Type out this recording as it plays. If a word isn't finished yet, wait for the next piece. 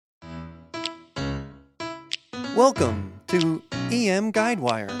Welcome to EM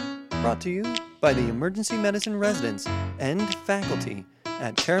Guidewire, brought to you by the emergency medicine residents and faculty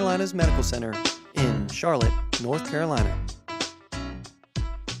at Carolinas Medical Center in Charlotte, North Carolina.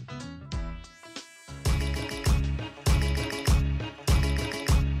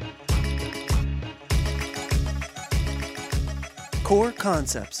 Core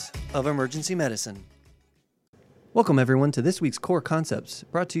Concepts of Emergency Medicine. Welcome, everyone, to this week's Core Concepts,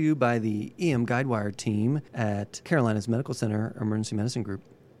 brought to you by the EM Guidewire team at Carolinas Medical Center Emergency Medicine Group.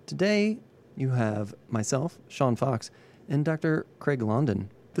 Today, you have myself, Sean Fox, and Dr. Craig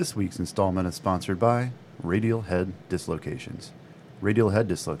London. This week's installment is sponsored by Radial Head Dislocations. Radial head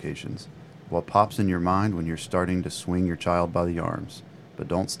dislocations. What pops in your mind when you're starting to swing your child by the arms? But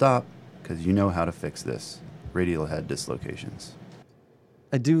don't stop, because you know how to fix this. Radial head dislocations.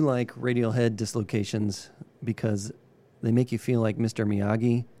 I do like radial head dislocations because they make you feel like Mr.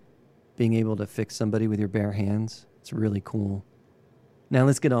 Miyagi, being able to fix somebody with your bare hands. It's really cool. Now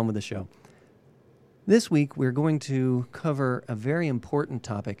let's get on with the show. This week we're going to cover a very important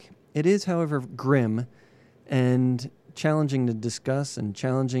topic. It is, however, grim and challenging to discuss and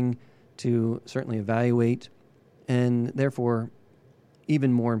challenging to certainly evaluate, and therefore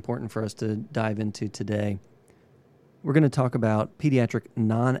even more important for us to dive into today. We're going to talk about pediatric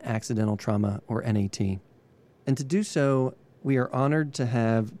non-accidental trauma, or NAT. And to do so, we are honored to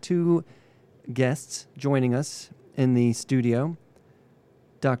have two guests joining us in the studio.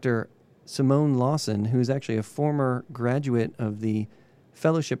 Dr. Simone Lawson, who is actually a former graduate of the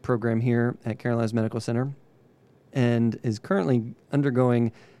fellowship program here at Carolinas Medical Center and is currently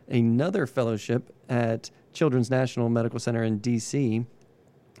undergoing another fellowship at Children's National Medical Center in D.C.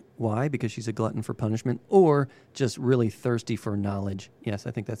 Why? Because she's a glutton for punishment or just really thirsty for knowledge. Yes,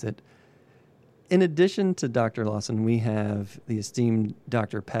 I think that's it. In addition to Dr. Lawson, we have the esteemed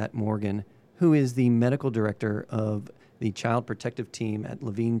Dr. Pat Morgan, who is the medical director of the Child Protective Team at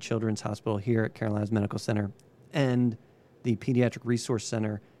Levine Children's Hospital here at Carolinas Medical Center and the Pediatric Resource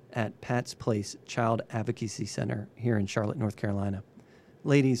Center at Pat's Place Child Advocacy Center here in Charlotte, North Carolina.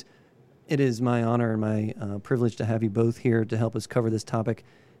 Ladies, it is my honor and my privilege to have you both here to help us cover this topic,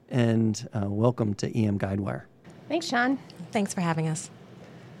 and welcome to EM Guidewire. Thanks, Sean. Thanks for having us.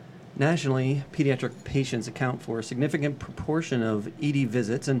 Nationally, pediatric patients account for a significant proportion of ED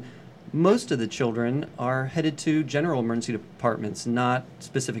visits, and most of the children are headed to general emergency departments, not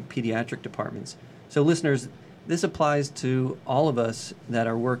specific pediatric departments. So listeners, this applies to all of us that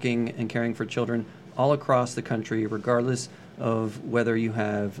are working and caring for children all across the country, regardless of whether you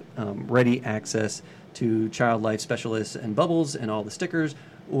have ready access to child life specialists and bubbles and all the stickers,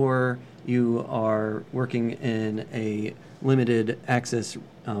 or you are working in a limited access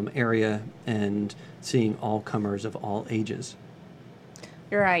area and seeing all comers of all ages.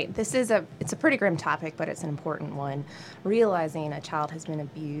 You're right. It's a pretty grim topic, but it's an important one. Realizing a child has been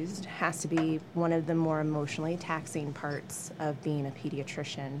abused has to be one of the more emotionally taxing parts of being a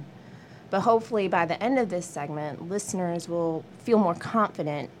pediatrician. But hopefully by the end of this segment, listeners will feel more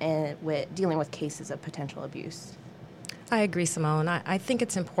confident with dealing with cases of potential abuse. I agree, Simone. I think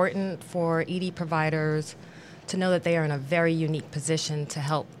it's important for ED providers to know that they are in a very unique position to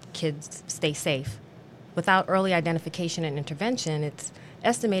help kids stay safe. Without early identification and intervention, it's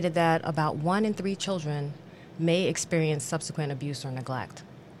estimated that about 1 in 3 children may experience subsequent abuse or neglect.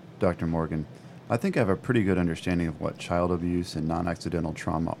 Dr. Morgan, I think I have a pretty good understanding of what child abuse and non-accidental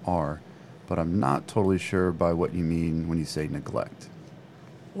trauma are, but I'm not totally sure by what you mean when you say neglect.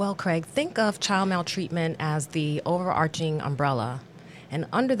 Well, Craig, think of child maltreatment as the overarching umbrella. And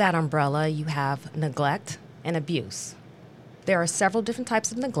under that umbrella, you have neglect and abuse. There are several different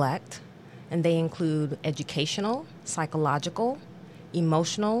types of neglect, and they include educational, psychological,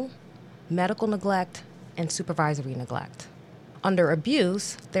 emotional, medical neglect, and supervisory neglect. Under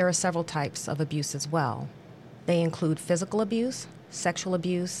abuse, there are several types of abuse as well. They include physical abuse, sexual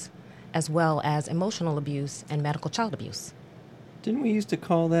abuse, as well as emotional abuse and medical child abuse. Didn't we used to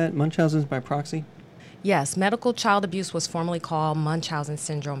call that Munchausen's by proxy? Yes, medical child abuse was formerly called Munchausen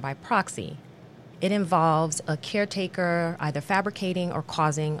syndrome by proxy. It involves a caretaker either fabricating or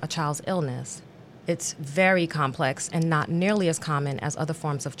causing a child's illness. It's very complex and not nearly as common as other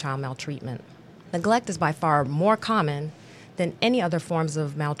forms of child maltreatment. Neglect is by far more common than any other forms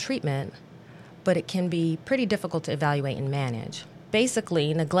of maltreatment, but it can be pretty difficult to evaluate and manage.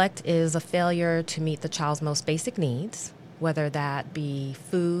 Basically, neglect is a failure to meet the child's most basic needs, whether that be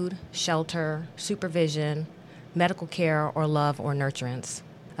food, shelter, supervision, medical care, or love or nurturance.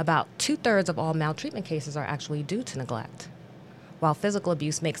 About 2/3 of all maltreatment cases are actually due to neglect, while physical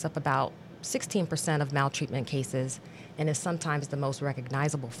abuse makes up about 16% of maltreatment cases and is sometimes the most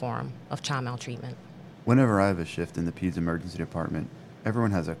recognizable form of child maltreatment. Whenever I have a shift in the peds emergency department, everyone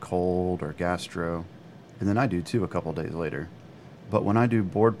has a cold or gastro, and then I do too a couple days later. But when I do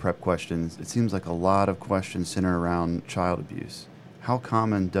board prep questions, it seems like a lot of questions center around child abuse. How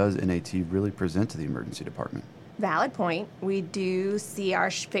common does NAT really present to the emergency department? Valid point. We do see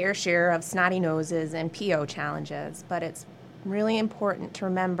our fair share of snotty noses and PO challenges, but it's really important to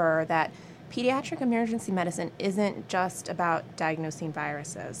remember that pediatric emergency medicine isn't just about diagnosing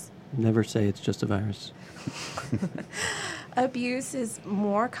viruses. Never say it's just a virus. Abuse is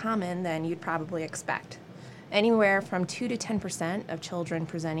more common than you'd probably expect. Anywhere from 2 to 10% of children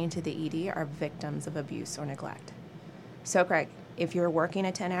presenting to the ED are victims of abuse or neglect. So, Craig, if you're working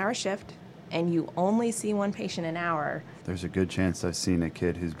a 10-hour shift and you only see one patient an hour... There's a good chance I've seen a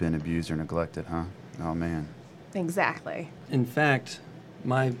kid who's been abused or neglected, huh? Oh, man. Exactly. In fact,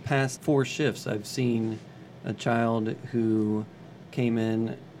 my past 4 shifts, I've seen a child who came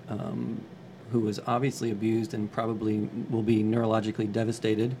in who was obviously abused and probably will be neurologically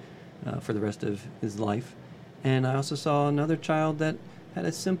devastated for the rest of his life. And I also saw another child that had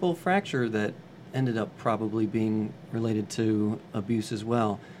a simple fracture that ended up probably being related to abuse as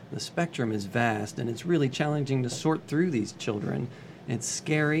well. The spectrum is vast, and it's really challenging to sort through these children. It's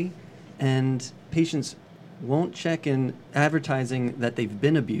scary, and patients won't check in advertising that they've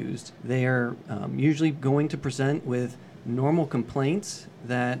been abused. They are usually going to present with normal complaints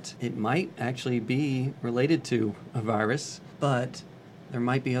that it might actually be related to a virus, but there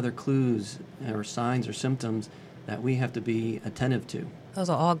might be other clues or signs or symptoms that we have to be attentive to. Those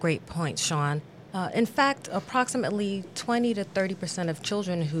are all great points, Sean. In fact, approximately 20 to 30% of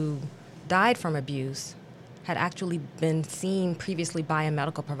children who died from abuse had actually been seen previously by a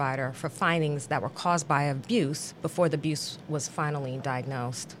medical provider for findings that were caused by abuse before the abuse was finally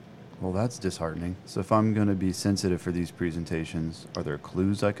diagnosed. Well, that's disheartening. So if I'm going to be sensitive for these presentations, are there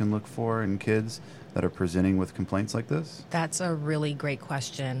clues I can look for in kids that are presenting with complaints like this? That's a really great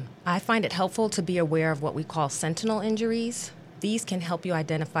question. I find it helpful to be aware of what we call sentinel injuries. These can help you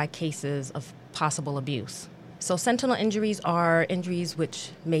identify cases of possible abuse. So sentinel injuries are injuries which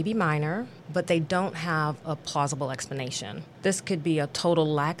may be minor, but they don't have a plausible explanation. This could be a total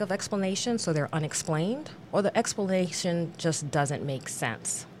lack of explanation, so they're unexplained, or the explanation just doesn't make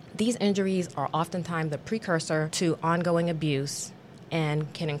sense. These injuries are oftentimes the precursor to ongoing abuse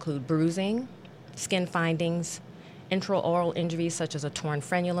and can include bruising, skin findings, intraoral injuries such as a torn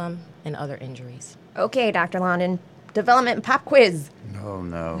frenulum, and other injuries. Okay, Dr. London, development pop quiz. Oh,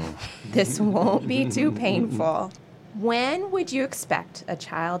 no. This won't be too painful. When would you expect a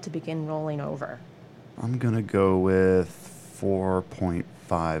child to begin rolling over? I'm going to go with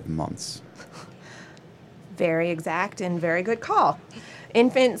 4.5 months. Very exact and very good call.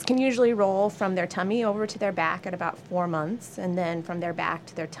 Infants can usually roll from their tummy over to their back at about 4 months, and then from their back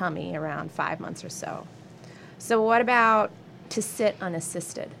to their tummy around 5 months or so. So what about to sit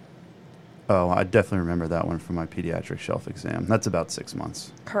unassisted? Oh, I definitely remember that one from my pediatric shelf exam. That's about 6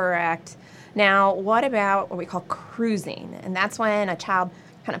 months. Correct. Now, what about what we call cruising? And that's when a child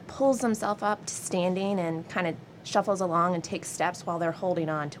kind of pulls themselves up to standing and kind of shuffles along and takes steps while they're holding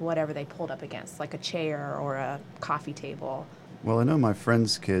on to whatever they pulled up against, like a chair or a coffee table. Well, I know my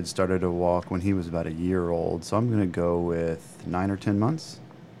friend's kid started to walk when he was about a year old, so I'm going to go with 9 or 10 months.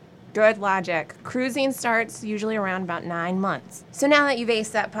 Good logic. Cruising starts usually around about 9 months. So now that you've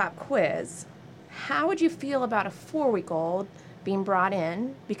aced that pop quiz, how would you feel about a 4-week-old being brought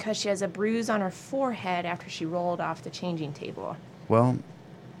in because she has a bruise on her forehead after she rolled off the changing table? Well,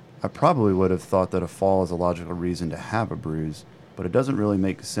 I probably would have thought that a fall is a logical reason to have a bruise, but it doesn't really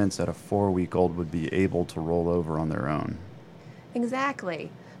make sense that a 4-week-old would be able to roll over on their own.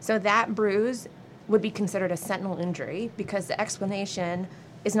 Exactly. So that bruise would be considered a sentinel injury because the explanation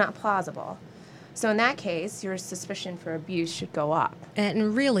is not plausible. So in that case, your suspicion for abuse should go up.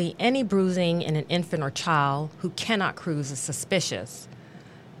 And really, any bruising in an infant or child who cannot cruise is suspicious,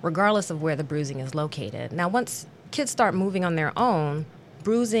 regardless of where the bruising is located. Now, once kids start moving on their own,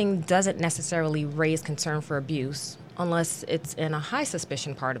 bruising doesn't necessarily raise concern for abuse unless it's in a high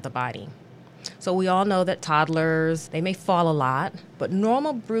suspicion part of the body. So we all know that toddlers, they may fall a lot, but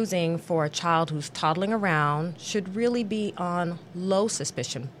normal bruising for a child who's toddling around should really be on low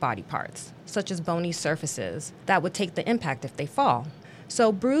suspicion body parts, such as bony surfaces that would take the impact if they fall.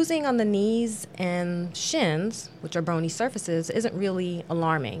 So bruising on the knees and shins, which are bony surfaces, isn't really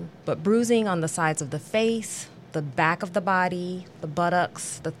alarming, but bruising on the sides of the face, the back of the body, the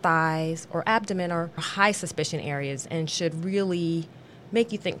buttocks, the thighs, or abdomen are high suspicion areas and should really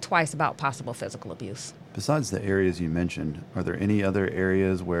make you think twice about possible physical abuse. Besides the areas you mentioned, are there any other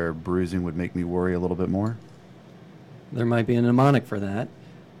areas where bruising would make me worry a little bit more? There might be a mnemonic for that.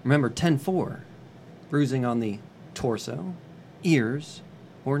 Remember 10-4. Bruising on the torso, ears,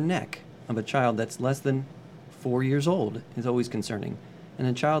 or neck of a child that's less than 4 years old is always concerning. And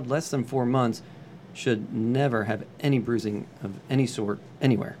a child less than 4 months should never have any bruising of any sort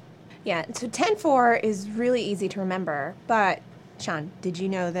anywhere. Yeah, so 10-4 is really easy to remember, but Sean, did you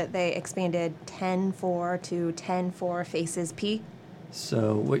know that they expanded 10-4 to 10-4 faces P?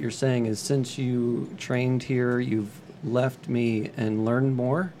 So what you're saying is since you trained here, you've left me and learned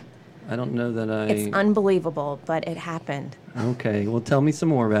more? I don't know that It's unbelievable, but it happened. Okay, well, tell me some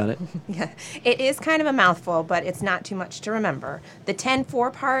more about it. Yeah, it is kind of a mouthful, but it's not too much to remember. The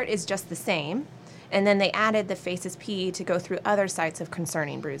 10-4 part is just the same, and then they added the faces P to go through other sites of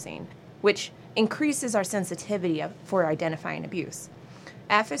concerning bruising, which increases our sensitivity for identifying abuse.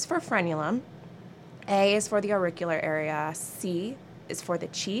 F is for frenulum, A is for the auricular area, C is for the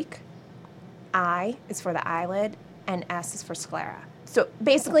cheek, I is for the eyelid, and S is for sclera. So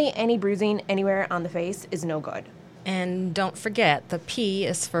basically, any bruising anywhere on the face is no good. And don't forget, the P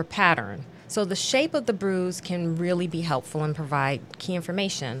is for pattern. So the shape of the bruise can really be helpful and provide key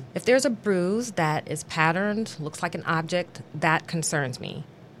information. If there's a bruise that is patterned, looks like an object, that concerns me,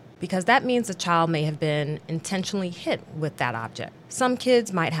 because that means the child may have been intentionally hit with that object. Some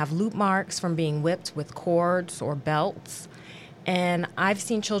kids might have loop marks from being whipped with cords or belts, and I've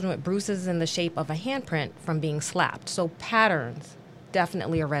seen children with bruises in the shape of a handprint from being slapped. So patterns,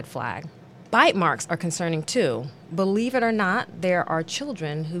 definitely a red flag. Bite marks are concerning too. Believe it or not, there are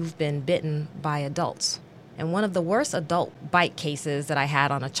children who've been bitten by adults. And one of the worst adult bite cases that I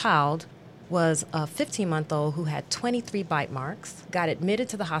had on a child was a 15-month-old who had 23 bite marks, got admitted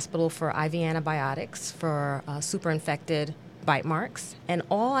to the hospital for IV antibiotics for super-infected bite marks. And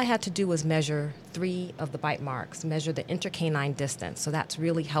all I had to do was measure 3 of the bite marks, measure the intercanine distance. So that's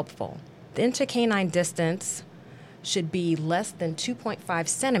really helpful. The intercanine distance should be less than 2.5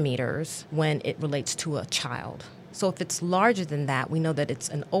 centimeters when it relates to a child. So if it's larger than that, we know that it's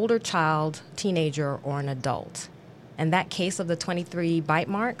an older child, teenager, or an adult. And that case of the 23 bite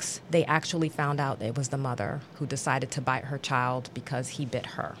marks, they actually found out it was the mother who decided to bite her child because he bit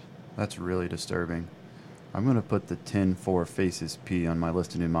her. That's really disturbing. I'm going to put the 10-4 faces P on my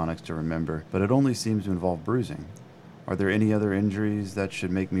list of mnemonics to remember, but it only seems to involve bruising. Are there any other injuries that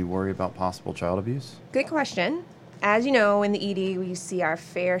should make me worry about possible child abuse? Good question. As you know, in the ED, we see our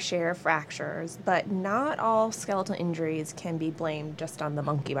fair share of fractures, but not all skeletal injuries can be blamed just on the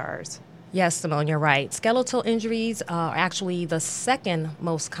monkey bars. Yes, Simone, you're right. Skeletal injuries are actually the second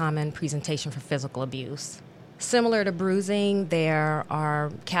most common presentation for physical abuse. Similar to bruising, there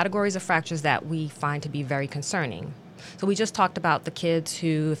are categories of fractures that we find to be very concerning. So we just talked about the kids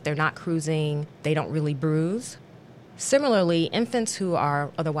who, if they're not cruising, they don't really bruise. Similarly, infants who are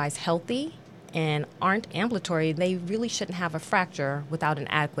otherwise healthy and aren't ambulatory, they really shouldn't have a fracture without an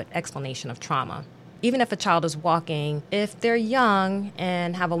adequate explanation of trauma. Even if a child is walking, if they're young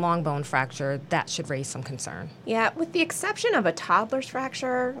and have a long bone fracture, that should raise some concern. Yeah, with the exception of a toddler's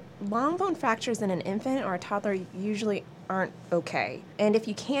fracture, long bone fractures in an infant or a toddler usually aren't okay. And if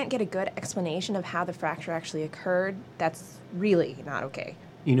you can't get a good explanation of how the fracture actually occurred, that's really not okay.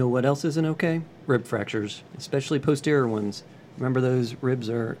 You know what else isn't okay? Rib fractures, especially posterior ones. Remember, those ribs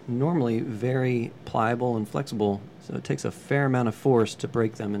are normally very pliable and flexible, so it takes a fair amount of force to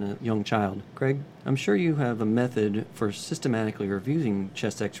break them in a young child. Craig, I'm sure you have a method for systematically reviewing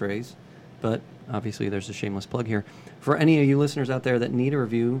chest x-rays, but obviously there's a shameless plug here. For any of you listeners out there that need a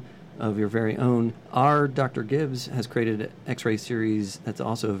review of your very own, our Dr. Gibbs has created an x-ray series that's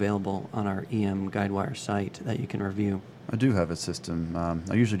also available on our EM Guidewire site that you can review. I do have a system.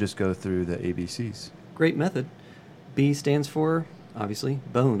 I usually just go through the ABCs. Great method. B stands for, obviously,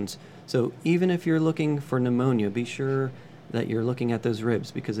 bones. So even if you're looking for pneumonia, be sure that you're looking at those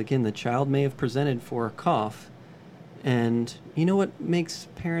ribs, because again, the child may have presented for a cough. And you know what makes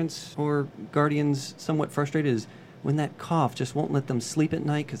parents or guardians somewhat frustrated is when that cough just won't let them sleep at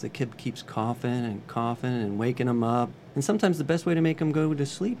night because the kid keeps coughing and waking them up. And sometimes the best way to make them go to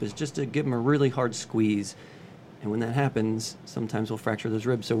sleep is just to give them a really hard squeeze. And when that happens, sometimes we'll fracture those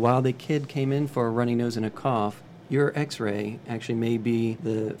ribs. So while the kid came in for a runny nose and a cough, your x-ray actually may be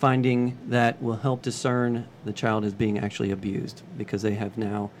the finding that will help discern the child as being actually abused, because they have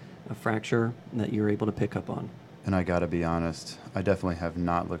now a fracture that you're able to pick up on. And I gotta be honest, I definitely have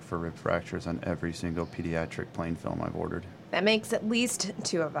not looked for rib fractures on every single pediatric plain film I've ordered. That makes at least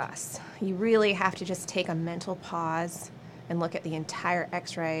 2 of us. You really have to just take a mental pause and look at the entire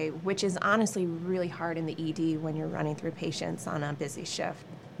x-ray, which is honestly really hard in the ED when you're running through patients on a busy shift.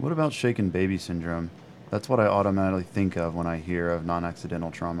 What about shaken baby syndrome? That's what I automatically think of when I hear of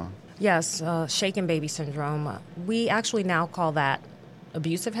non-accidental trauma. Yes, shaken baby syndrome. We actually now call that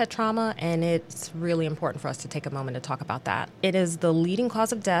abusive head trauma, and it's really important for us to take a moment to talk about that. It is the leading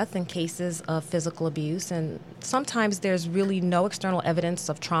cause of death in cases of physical abuse, and sometimes there's really no external evidence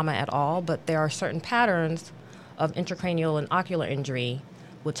of trauma at all, but there are certain patterns of intracranial and ocular injury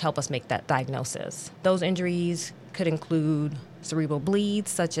which help us make that diagnosis. Those injuries could include cerebral bleeds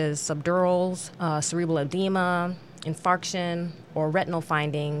such as subdurals, cerebral edema, infarction, or retinal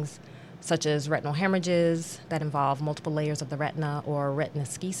findings such as retinal hemorrhages that involve multiple layers of the retina, or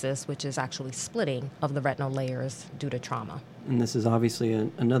retinoschisis, which is actually splitting of the retinal layers due to trauma. And this is obviously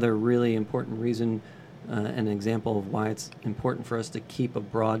another really important reason, an example of why it's important for us to keep a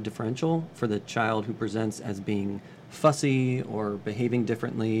broad differential for the child who presents as being fussy or behaving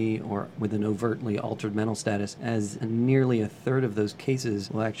differently or with an overtly altered mental status, as nearly a third of those cases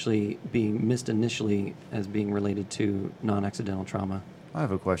will actually be missed initially as being related to non-accidental trauma. I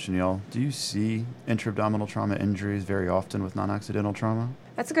have a question, y'all. Do you see intra-abdominal trauma injuries very often with non-accidental trauma?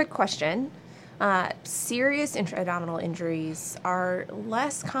 That's a good question. Serious intra-abdominal injuries are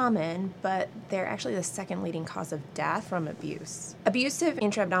less common, but they're actually the second leading cause of death from abuse. Abusive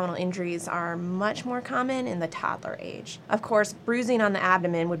intra-abdominal injuries are much more common in the toddler age. Of course, bruising on the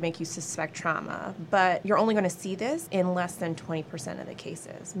abdomen would make you suspect trauma, but you're only going to see this in less than 20% of the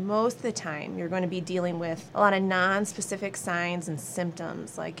cases. Most of the time, you're going to be dealing with a lot of non-specific signs and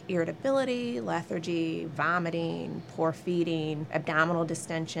symptoms like irritability, lethargy, vomiting, poor feeding, abdominal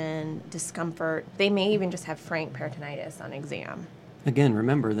distension, discomfort. They may even just have frank peritonitis on exam. Again,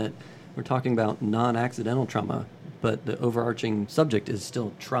 remember that we're talking about non-accidental trauma, but the overarching subject is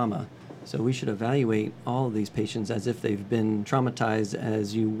still trauma. So we should evaluate all of these patients as if they've been traumatized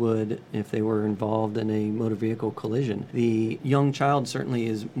as you would if they were involved in a motor vehicle collision. The young child certainly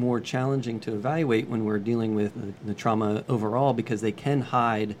is more challenging to evaluate when we're dealing with the trauma overall, because they can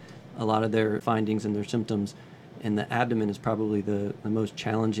hide a lot of their findings and their symptoms, and the abdomen is probably the most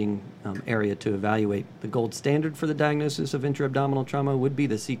challenging area to evaluate. The gold standard for the diagnosis of intra-abdominal trauma would be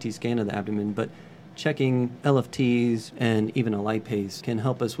the CT scan of the abdomen, but checking LFTs and even a lipase can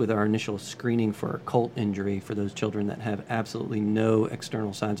help us with our initial screening for occult injury for those children that have absolutely no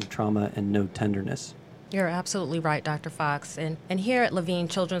external signs of trauma and no tenderness. You're absolutely right, Dr. Fox. And here at Levine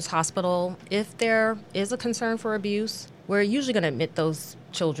Children's Hospital, if there is a concern for abuse, we're usually going to admit those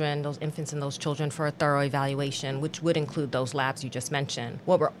children, those infants and those children, for a thorough evaluation, which would include those labs you just mentioned.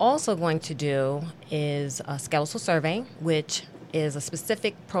 What we're also going to do is a skeletal survey, which is a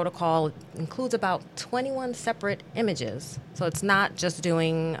specific protocol. It includes about 21 separate images. So it's not just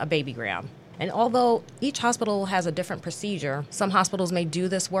doing a babygram. And although each hospital has a different procedure, some hospitals may do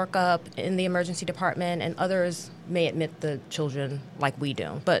this workup in the emergency department and others may admit the children like we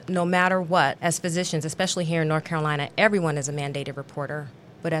do. But no matter what, as physicians, especially here in North Carolina, everyone is a mandated reporter.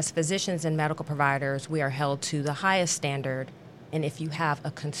 But as physicians and medical providers, we are held to the highest standard. And if you have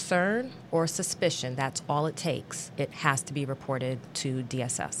a concern or suspicion, that's all it takes. It has to be reported to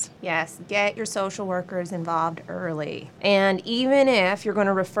DSS. Yes, get your social workers involved early. And even if you're going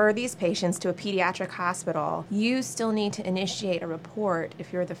to refer these patients to a pediatric hospital, you still need to initiate a report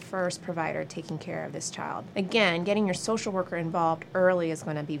if you're the first provider taking care of this child. Again, getting your social worker involved early is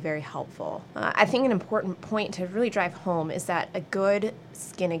going to be very helpful. I think an important point to really drive home is that a good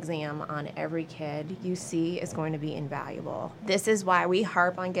skin exam on every kid you see is going to be invaluable. This is why we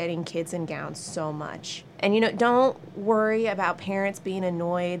harp on getting kids in gowns so much. And don't worry about parents being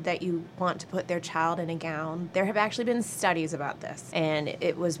annoyed that you want to put their child in a gown. There have actually been studies about this, and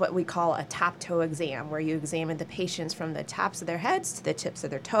it was what we call a top-toe exam, where you examined the patients from the tops of their heads to the tips of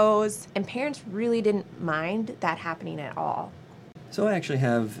their toes, and parents really didn't mind that happening at all. So I actually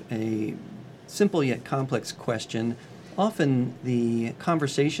have a simple yet complex question. Often the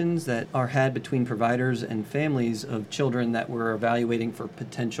conversations that are had between providers and families of children that we're evaluating for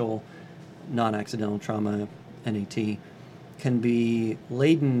potential non-accidental trauma, NAT, can be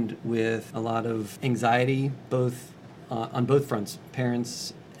laden with a lot of anxiety, both on both fronts,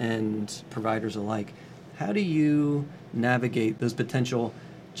 parents and providers alike. How do you navigate those potential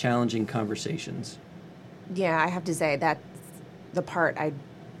challenging conversations? Yeah, I have to say that's the part I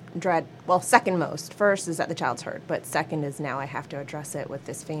dread. Well, second most. First is that the child's hurt, but second is now I have to address it with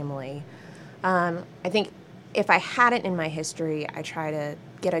this family. I think if I had it in my history, I try to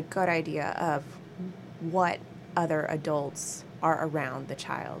get a good idea of what other adults are around the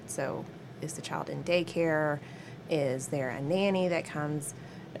child. So is the child in daycare? Is there a nanny that comes?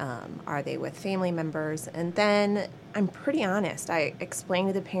 Are they with family members? And then I'm pretty honest. I explain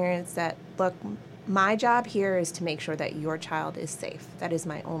to the parents that, look, my job here is to make sure that your child is safe. That is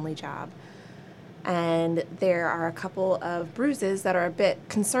my only job. And there are a couple of bruises that are a bit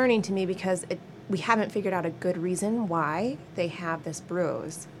concerning to me because we haven't figured out a good reason why they have this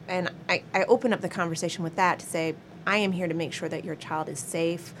bruise. And I open up the conversation with that to say, I am here to make sure that your child is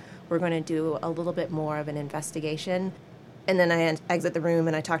safe. We're going to do a little bit more of an investigation. And then I exit the room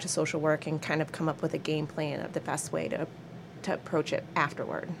and I talk to social work and kind of come up with a game plan of the best way to approach it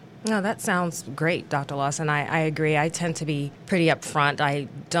afterward. No, that sounds great, Dr. Lawson. I agree. I tend to be pretty upfront. I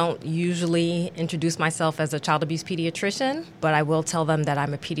don't usually introduce myself as a child abuse pediatrician, but I will tell them that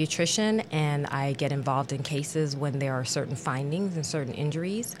I'm a pediatrician and I get involved in cases when there are certain findings and certain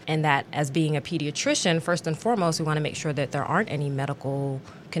injuries, and that as being a pediatrician, first and foremost, we want to make sure that there aren't any medical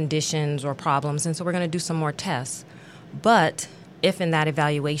conditions or problems, and so we're going to do some more tests. But if in that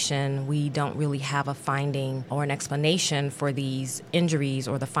evaluation we don't really have a finding or an explanation for these injuries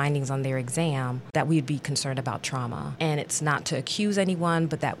or the findings on their exam, that we'd be concerned about trauma. And it's not to accuse anyone,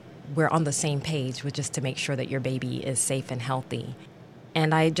 but that we're on the same page, with just to make sure that your baby is safe and healthy.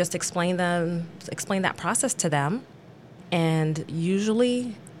 And I just explain that process to them, and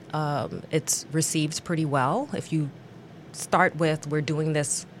usually it's received pretty well. If you start with, we're doing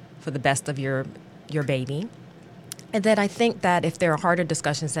this for the best of your baby. And then I think that if there are harder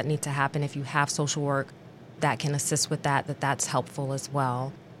discussions that need to happen, if you have social work that can assist with that's helpful as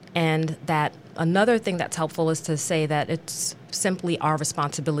well. And that another thing that's helpful is to say that it's simply our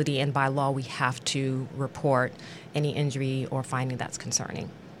responsibility, and by law we have to report any injury or finding that's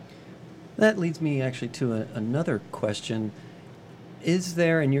concerning. That leads me actually to another question. Is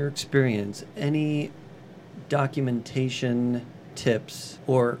there, in your experience, any documentation tips,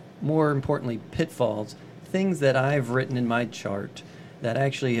 or more importantly, pitfalls, things that I've written in my chart that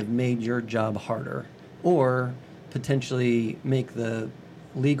actually have made your job harder, or potentially make the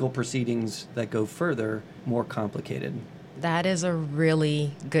legal proceedings that go further more complicated? That is a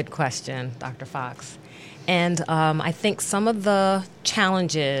really good question, Dr. Fox. And I think some of the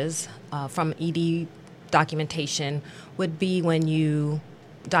challenges from ED documentation would be when you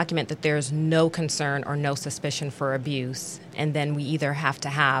document that there's no concern or no suspicion for abuse, and then we either have to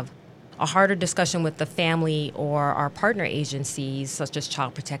have a harder discussion with the family or our partner agencies, such as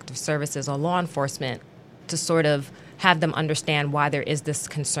Child Protective Services or law enforcement, to sort of have them understand why there is this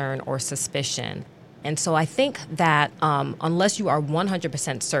concern or suspicion. And so I think that unless you are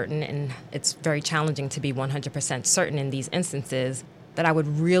 100% certain, and it's very challenging to be 100% certain in these instances, that I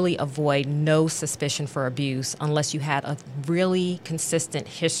would really avoid no suspicion for abuse unless you had a really consistent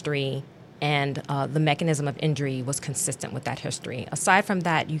history and the mechanism of injury was consistent with that history. Aside from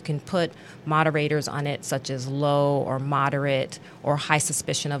that, you can put moderators on it, such as low or moderate or high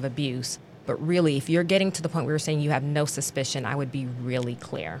suspicion of abuse. But really, if you're getting to the point where you're saying you have no suspicion, I would be really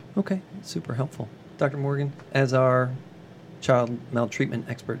clear. Okay, super helpful. Dr. Morgan, as our child maltreatment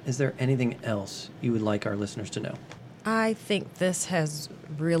expert, is there anything else you would like our listeners to know? I think this has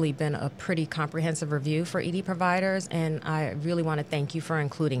really been a pretty comprehensive review for ED providers, and I really want to thank you for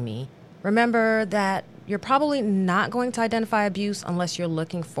including me. Remember that you're probably not going to identify abuse unless you're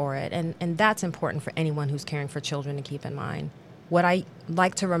looking for it, and that's important for anyone who's caring for children to keep in mind. What I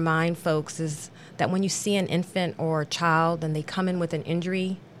like to remind folks is that when you see an infant or a child and they come in with an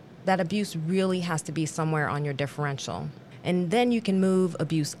injury, that abuse really has to be somewhere on your differential. And then you can move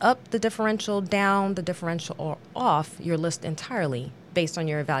abuse up the differential, down the differential, or off your list entirely based on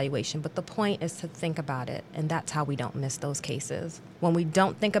your evaluation. But the point is to think about it, and that's how we don't miss those cases. When we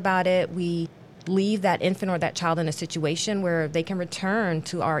don't think about it, we leave that infant or that child in a situation where they can return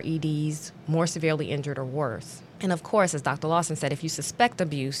to our EDs more severely injured or worse. And of course, as Dr. Lawson said, if you suspect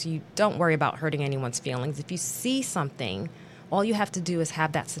abuse, you don't worry about hurting anyone's feelings. If you see something, all you have to do is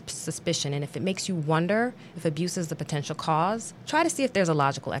have that suspicion. And if it makes you wonder if abuse is the potential cause, try to see if there's a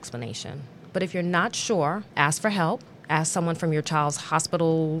logical explanation. But if you're not sure, ask for help. Ask someone from your child's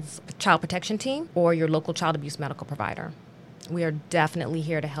hospital's child protection team or your local child abuse medical provider. We are definitely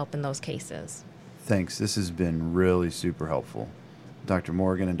here to help in those cases. Thanks. This has been really super helpful. Dr.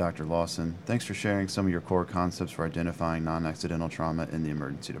 Morgan and Dr. Lawson, thanks for sharing some of your core concepts for identifying non-accidental trauma in the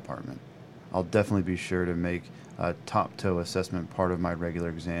emergency department. I'll definitely be sure to make a top-toe assessment part of my regular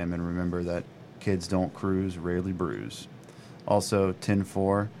exam, and remember that kids don't cruise, rarely bruise. Also,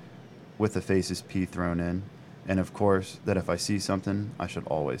 10-4 with the faces P thrown in. And of course, that if I see something, I should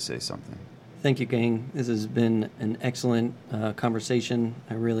always say something. Thank you, gang. This has been an excellent conversation.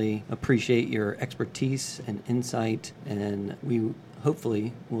 I really appreciate your expertise and insight, and we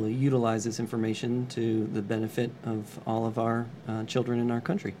hopefully will utilize this information to the benefit of all of our children in our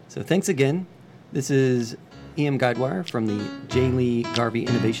country. So thanks again. This is EM Guidewire from the J. Lee Garvey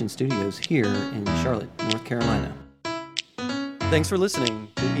Innovation Studios here in Charlotte, North Carolina. Thanks for listening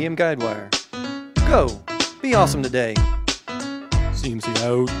to EM Guidewire. Go! Be awesome today. CMC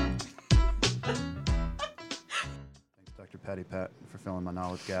out. Patty Pat, for filling my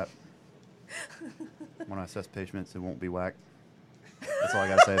knowledge gap. When I assess patients, it won't be whack. That's all I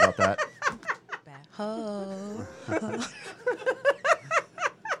got to say about that. Ho. That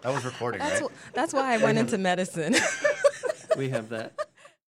was recording, right? That's why I went into medicine. We have that.